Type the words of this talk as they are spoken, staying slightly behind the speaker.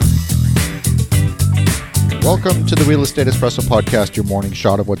Welcome to the Real Estate Espresso Podcast, your morning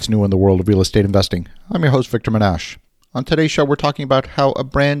shot of what's new in the world of real estate investing. I'm your host, Victor Minash. On today's show, we're talking about how a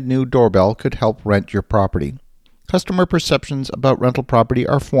brand new doorbell could help rent your property. Customer perceptions about rental property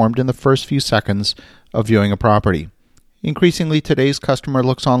are formed in the first few seconds of viewing a property. Increasingly, today's customer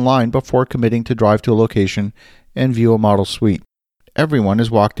looks online before committing to drive to a location and view a model suite. Everyone has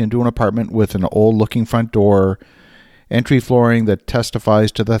walked into an apartment with an old-looking front door, entry flooring that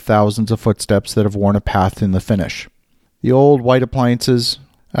testifies to the thousands of footsteps that have worn a path in the finish. The old white appliances,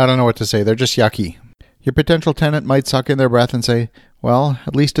 I don't know what to say, they're just yucky. Your potential tenant might suck in their breath and say, well,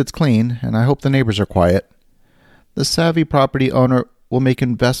 at least it's clean, and I hope the neighbors are quiet. The savvy property owner will make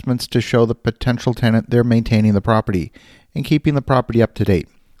investments to show the potential tenant they're maintaining the property and keeping the property up to date.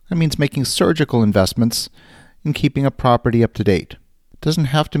 That means making surgical investments in keeping a property up to date. It doesn't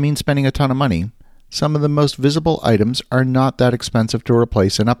have to mean spending a ton of money. Some of the most visible items are not that expensive to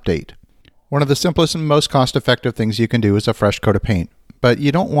replace and update. One of the simplest and most cost-effective things you can do is a fresh coat of paint. But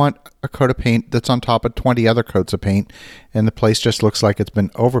you don't want a coat of paint that's on top of 20 other coats of paint and the place just looks like it's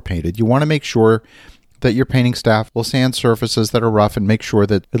been overpainted. You want to make sure that your painting staff will sand surfaces that are rough and make sure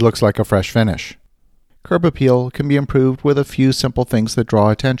that it looks like a fresh finish. Curb appeal can be improved with a few simple things that draw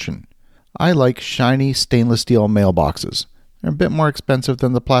attention. I like shiny stainless steel mailboxes. They're a bit more expensive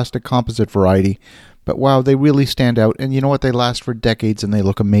than the plastic composite variety, but wow, they really stand out, and you know what? They last for decades and they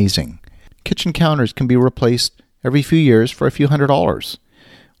look amazing. Kitchen counters can be replaced every few years for a few $100s.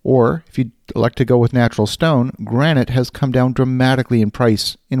 Or, if you'd like to go with natural stone, granite has come down dramatically in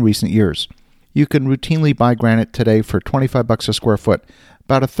price in recent years. You can routinely buy granite today for $25 a square foot,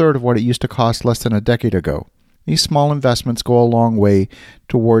 about a third of what it used to cost less than a decade ago. These small investments go a long way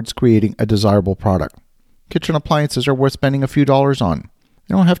towards creating a desirable product. Kitchen appliances are worth spending a few dollars on.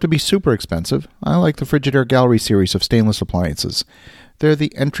 They don't have to be super expensive. I like the Frigidaire Gallery series of stainless appliances. They're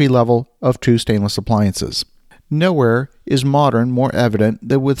the entry level of true stainless appliances. Nowhere is modern more evident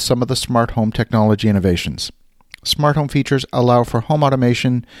than with some of the smart home technology innovations. Smart home features allow for home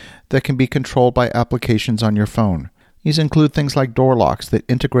automation that can be controlled by applications on your phone. These include things like door locks that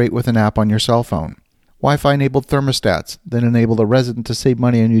integrate with an app on your cell phone, Wi-Fi-enabled thermostats that enable the resident to save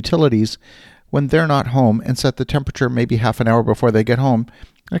money on utilities when they're not home and set the temperature maybe half an hour before they get home.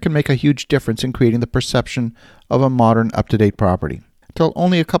 That can make a huge difference in creating the perception of a modern, up-to-date property. Till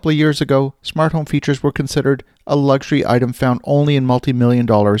only a couple of years ago, smart home features were considered a luxury item found only in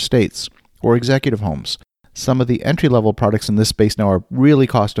multi-million-dollar estates or executive homes. Some of the entry-level products in this space now are really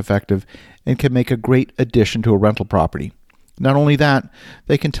cost-effective and can make a great addition to a rental property. Not only that,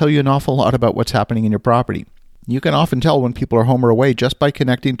 they can tell you an awful lot about what's happening in your property. You can often tell when people are home or away just by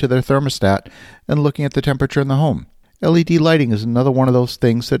connecting to their thermostat and looking at the temperature in the home. LED lighting is another one of those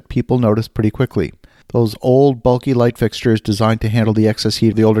things that people notice pretty quickly. Those old, bulky light fixtures designed to handle the excess heat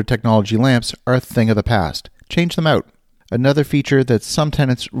of the older technology lamps are a thing of the past. Change them out. Another feature that some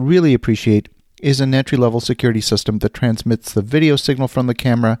tenants really appreciate is an entry-level security system that transmits the video signal from the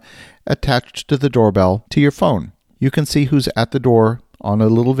camera attached to the doorbell to your phone. You can see who's at the door on a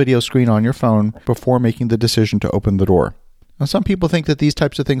little video screen on your phone before making the decision to open the door. Now, some people think that these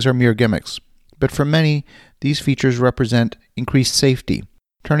types of things are mere gimmicks, but for many, these features represent increased safety.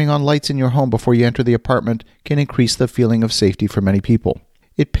 Turning on lights in your home before you enter the apartment can increase the feeling of safety for many people.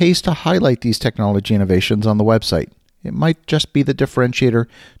 It pays to highlight these technology innovations on the website. It might just be the differentiator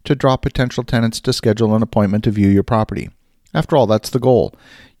to draw potential tenants to schedule an appointment to view your property. After all, that's the goal.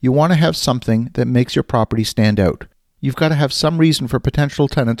 You want to have something that makes your property stand out. You've got to have some reason for potential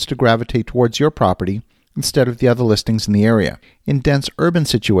tenants to gravitate towards your property instead of the other listings in the area. In dense urban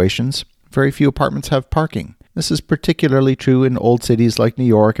situations, very few apartments have parking. This is particularly true in old cities like New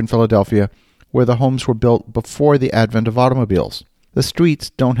York and Philadelphia, where the homes were built before the advent of automobiles. The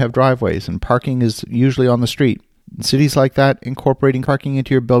streets don't have driveways, and parking is usually on the street. In cities like that, incorporating parking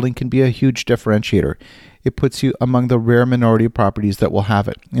into your building can be a huge differentiator. It puts you among the rare minority of properties that will have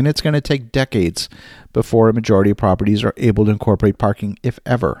it. And it's going to take decades before a majority of properties are able to incorporate parking, if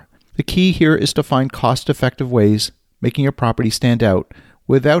ever. The key here is to find cost-effective ways making your property stand out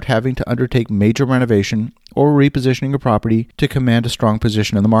without having to undertake major renovation or repositioning your property to command a strong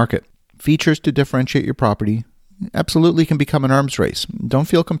position in the market. Features to differentiate your property absolutely can become an arms race. Don't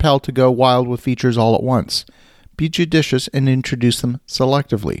feel compelled to go wild with features all at once. Be judicious and introduce them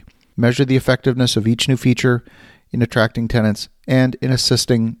selectively. Measure the effectiveness of each new feature in attracting tenants and in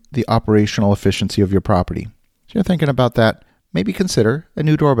assisting the operational efficiency of your property. If you're thinking about that, maybe consider a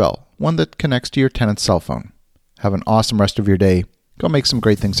new doorbell, one that connects to your tenant's cell phone. Have an awesome rest of your day. Go make some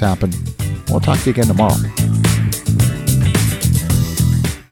great things happen. We'll talk to you again tomorrow.